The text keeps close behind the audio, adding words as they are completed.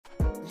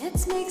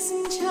Let's make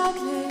some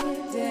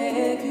chocolate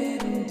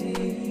decadent.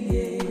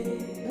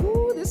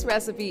 Ooh, this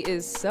recipe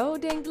is so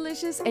dang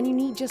delicious, and you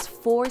need just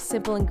 4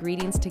 simple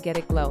ingredients to get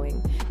it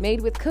glowing.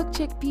 Made with cooked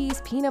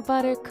chickpeas, peanut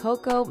butter,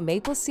 cocoa,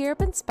 maple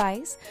syrup, and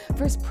spice.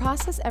 First,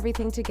 process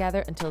everything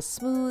together until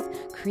smooth,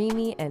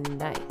 creamy, and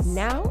nice.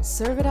 Now,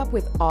 serve it up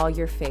with all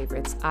your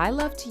favorites. I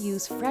love to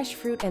use fresh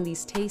fruit and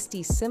these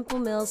tasty Simple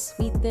Mills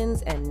Sweet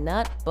Thins and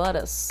nut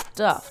butter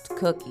stuffed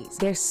cookies.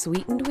 They're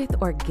sweetened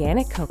with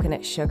organic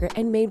coconut sugar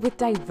and made with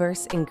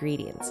diverse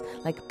ingredients,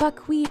 like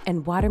buckwheat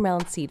and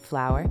watermelon seed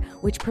flour,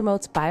 which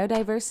promotes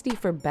biodiversity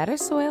for better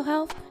soil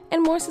health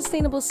and more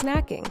sustainable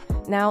snacking.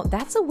 Now,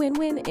 that's a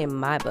win-win in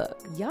my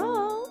book.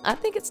 Y'all, I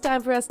think it's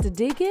time for us to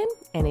dig in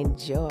and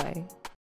enjoy.